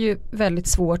blir det ju väldigt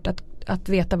svårt att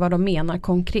veta vad de menar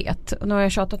konkret. Och nu har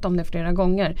jag tjatat om det flera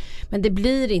gånger. Men det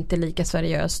blir inte lika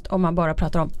seriöst om man bara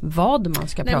pratar om vad man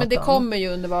ska prata om. Men det kommer ju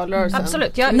under valrörelsen.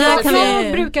 Absolut. Jag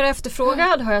brukar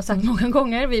efterfråga, det har jag sagt många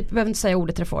gånger. Vi behöver inte säga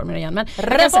ordet reformer igen. Men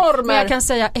jag kan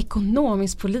säga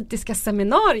ekonomisk-politiska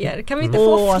seminarier. Kan vi inte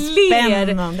få fler?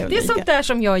 Spännande. Det är sånt där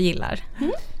som jag gillar.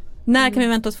 När kan vi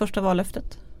vänta oss första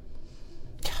vallöftet?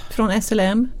 Från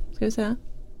SLM, ska vi säga.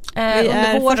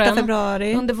 Under våren, 1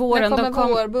 februari. Under våren. När kommer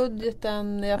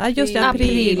vårbudgeten i april? Ja, just det,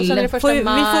 april. Och sen är det 1 maj. Vi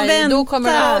får vänta. Då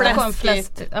kommer det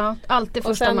flest. Ja, alltid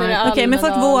 1 maj. Okej, men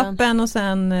först våpen och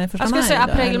sen 1 maj. Jag skulle säga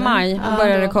april-maj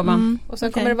börjar det komma. Och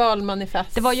sen kommer det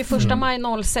valmanifest. Det var ju 1 maj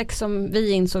 06 som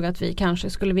vi insåg att vi kanske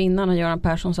skulle vinna när Göran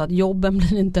Persson sa att jobben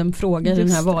blir inte en fråga i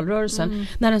den här valrörelsen.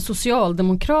 När en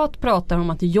socialdemokrat pratar om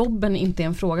att jobben inte är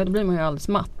en fråga, då blir man ju alldeles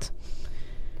matt.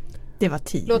 Det var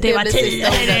tid. Det var tid.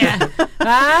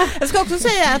 Jag ska också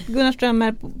säga att Gunnar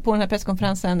Strömmer på den här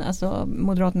presskonferensen, alltså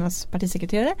Moderaternas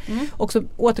partisekreterare, också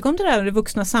återkom till det här med det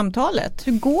vuxna samtalet.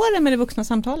 Hur går det med det vuxna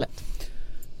samtalet?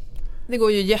 Det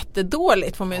går ju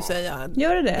jättedåligt får man ju säga.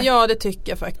 Gör det? Ja, det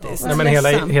tycker jag faktiskt. Ja, men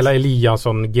hela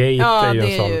Eliasson-gate är ju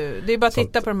en sån. Det är bara att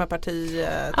titta på de här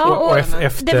partierna. Och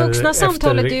det vuxna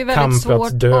samtalet är ju väldigt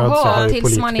svårt att ha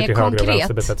tills man är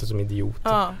konkret. Som idiot.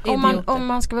 Ja, om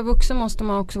man ska vara vuxen måste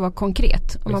man också vara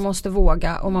konkret. Och man måste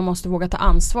våga ta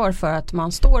ansvar för att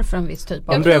man står för en viss typ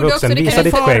av... Om du är vuxen, visa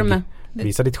ditt skägg.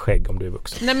 Visa ditt skägg om du är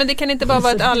vuxen. Nej, men det kan inte bara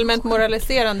vara ett allmänt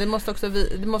moraliserande.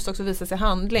 Det måste också visa sig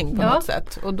handling på något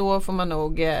sätt. Och då får man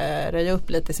nog röja upp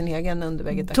lite sin egen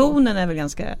undervegetation. Tonen är väl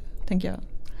ganska, tänker jag,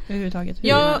 överhuvudtaget.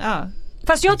 Ja.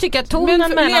 Fast jag tycker att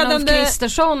tonen mellan Ulf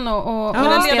Kristersson och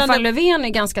Stefan Löfven är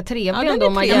ganska trevlig ändå.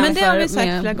 Men det har vi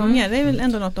sagt flera gånger. Det är väl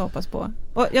ändå något att hoppas på.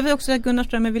 Och jag vill också att Gunnar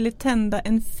Strömmer ville tända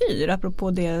en fyr,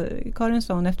 apropå det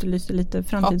Karinsson efterlyste lite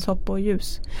framtidshopp och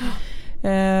ljus.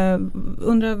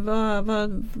 Undrar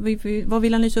vad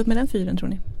vill han lysa upp med den fyren, tror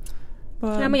ni?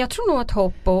 Ja, men jag tror nog att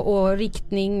hopp och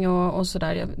riktning och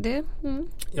sådär.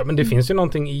 Ja, men det finns ju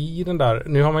någonting i den där.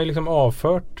 Nu har man ju liksom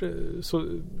avfört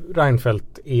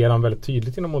Reinfeldt-eran väldigt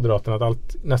tydligt inom Moderaterna.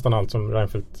 Att nästan allt som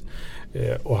Reinfeldt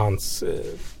och hans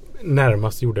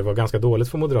närmast gjorde var ganska dåligt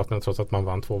för Moderaterna, trots att man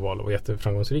vann 2 val och var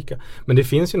jätteframgångsrika. Men det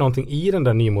finns ju någonting i den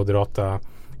där nymoderata,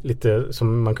 lite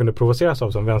som man kunde provoceras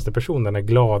av som vänsterperson, den är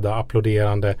glada,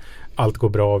 applåderande, allt går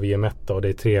bra, vi är mätta och det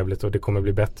är trevligt och det kommer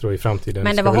bli bättre och i framtiden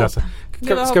men det var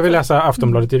ska vi läsa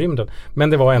Aftonbladet i rymden. Men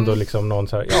det var ändå liksom någon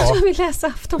så här, ska vi läsa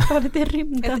Aftonbladet i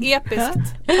rymden? Ett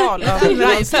episkt tal av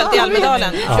Reinfeldt i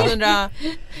Almedalen 2000.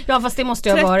 Ja, fast det måste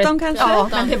ju ha varit 13 kanske. Ja,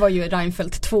 men det var ju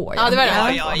Reinfeldt 2. Ja, det var det.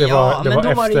 Det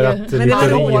var efter att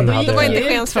Littorin hade... Det var inte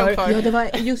skenström för. Ja, det var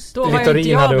just då.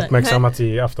 Littorin hade uppmärksammat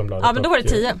i Aftonbladet. Ja, men då var det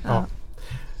 10.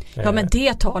 Ja, men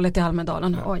det talet i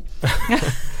Almedalen. Oj.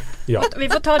 Ja. Vi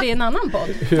får ta det i en annan podd.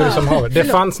 Hur som haver. Det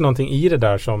fanns någonting i det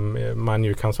där som man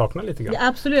ju kan sakna lite grann. Ja,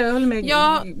 absolut, jag håller med.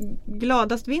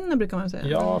 Gladast vinner brukar man säga.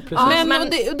 Ja, precis. Men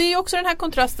det är också den här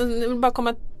kontrasten, jag vill bara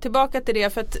komma tillbaka till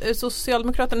det, för att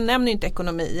Socialdemokraterna nämner inte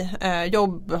ekonomi.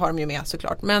 Jobb har de ju med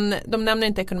såklart, men de nämner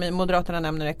inte ekonomi, Moderaterna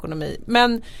nämner ekonomi.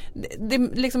 Men det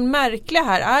liksom märkliga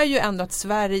här är ju ändå att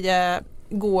Sverige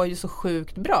går ju så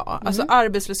sjukt bra. Alltså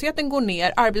arbetslösheten går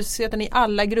ner, arbetslösheten i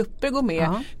alla grupper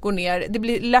går ner. Det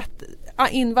blir lätt,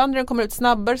 invandrare kommer ut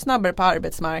snabbare på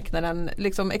arbetsmarknaden.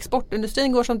 Liksom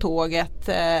exportindustrin går som tåget.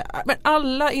 Men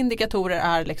alla indikatorer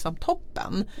är liksom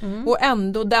toppen. Och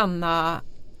ändå denna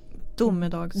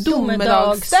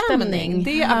domedagsstämning.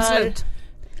 Det är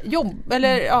jobb,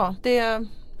 eller det är...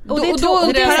 Och det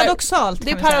är paradoxalt.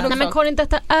 Det är paradoxalt. Nej, men Karin,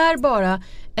 detta är bara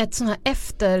ett sån här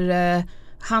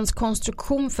hans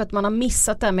konstruktion för att man har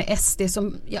missat det här med SD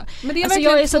som... Ja. Men det är alltså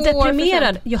jag är så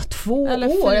deprimerad. Ja, 2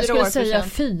 år. Jag skulle säga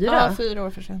 4. Ja, 4 år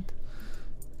för sent.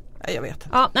 Nej, jag vet inte.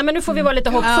 Ja, nej, men nu får vi vara lite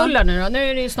hoppfulla nu då. Nu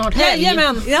är det ju snart helg.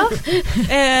 Ja.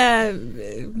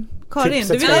 Karin,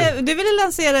 du ville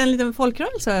lansera en liten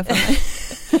folkrörelse här för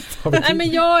mig. Nej,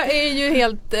 men jag är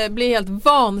ju blir helt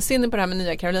vansinnig på det här med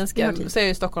Nya Karolinska. Så är jag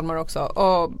ju stockholmare också.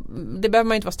 Och det behöver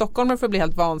man inte vara stockholmare för att bli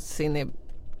helt vansinnig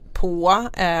på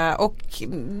och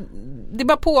det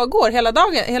bara pågår hela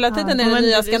dagen, hela tiden är det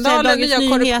nya skandaler, nya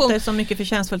korruption. Som mycket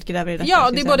förtjänstfullt gräver i detta.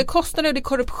 Ja, det är både kostnader, det är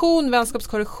korruption,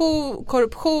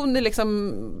 vänskapskorruption, det är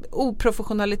liksom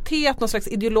oprofessionalitet, någon slags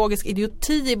ideologisk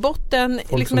idioti i botten.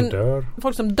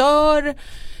 Folk som dör.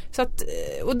 Så att,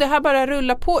 och det här bara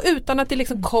rullar på utan att det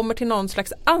liksom kommer till någon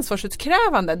slags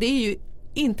ansvarsutkrävande. Det är ju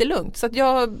inte lugnt. Så att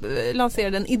jag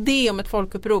lanserade en idé om ett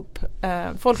folkupprop.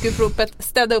 Folkuppropet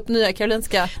städa upp Nya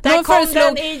Karolinska.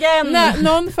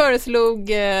 Någon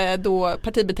föreslog då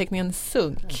partibeteckningen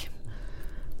SUNK.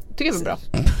 Tycker jag var bra.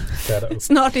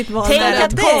 Snart ett val. Tänk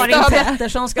att Karin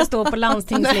Pettersson ska stå på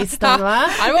landstingslistan, va?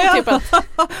 Ja, det var otippat.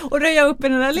 Och röja upp i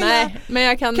den där lilla Nej, men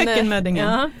jag kan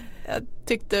kökkenmöddingen. Jag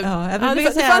tyckte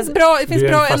det finns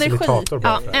bra energi.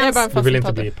 Du vill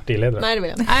inte bli partiledare. Nej, det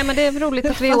vill jag. Nej, men det är roligt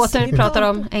att vi åter pratar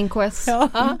om NKS.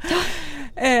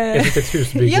 Ett litet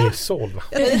husbygge i Solna.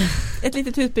 Ett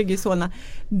litet husbygge i Solna.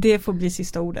 Det får bli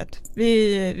sista ordet.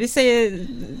 Vi säger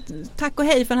tack och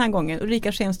hej för den här gången.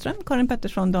 Ulrika Schenström, Karin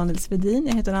Pettersson, Daniel Svedin.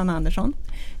 Jag heter Anna Andersson.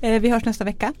 Vi hörs nästa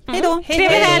vecka. Hej då! Trevlig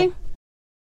helg!